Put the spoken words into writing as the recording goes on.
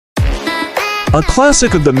A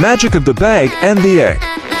classic of the magic of the bag and the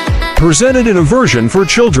egg. Presented in a version for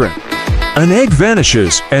children. An egg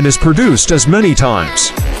vanishes and is produced as many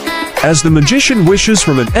times as the magician wishes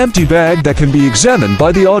from an empty bag that can be examined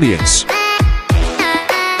by the audience.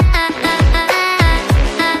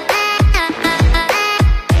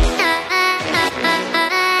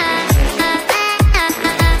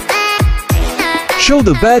 Show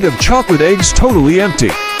the bag of chocolate eggs totally empty.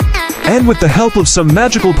 And with the help of some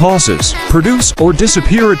magical pauses, produce or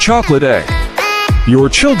disappear a chocolate egg. Your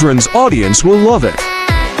children's audience will love it.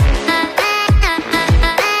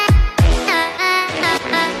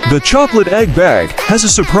 The chocolate egg bag has a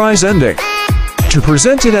surprise ending. To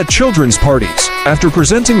present it at children's parties, after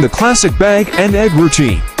presenting the classic bag and egg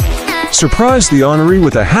routine, surprise the honoree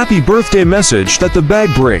with a happy birthday message that the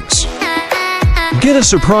bag brings. Get a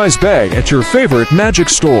surprise bag at your favorite magic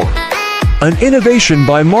store. An innovation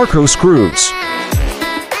by Cruz.